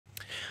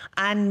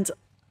And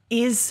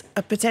is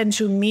a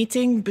potential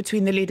meeting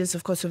between the leaders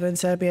of Kosovo and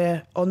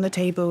Serbia on the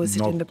table? Is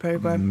it in the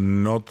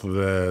program? Not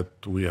that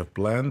we have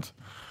planned,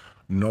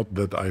 not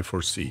that I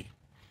foresee.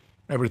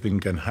 Everything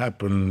can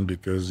happen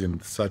because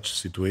in such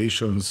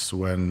situations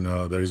when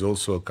there is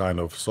also a kind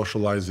of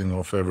socializing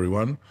of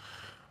everyone,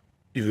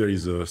 if there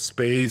is a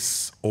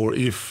space, or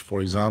if,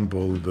 for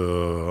example,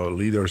 the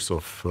leaders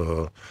of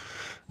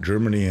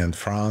Germany and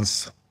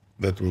France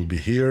that will be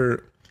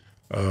here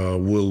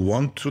will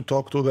want to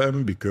talk to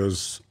them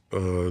because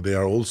they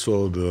are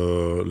also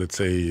the, let's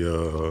say,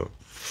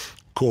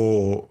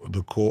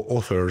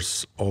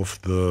 co-authors of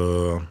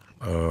the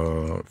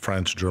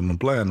French-German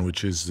plan,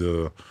 which is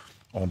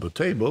on the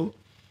table,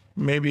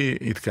 maybe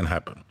it can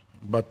happen.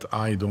 But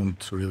I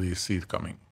don't really see it coming.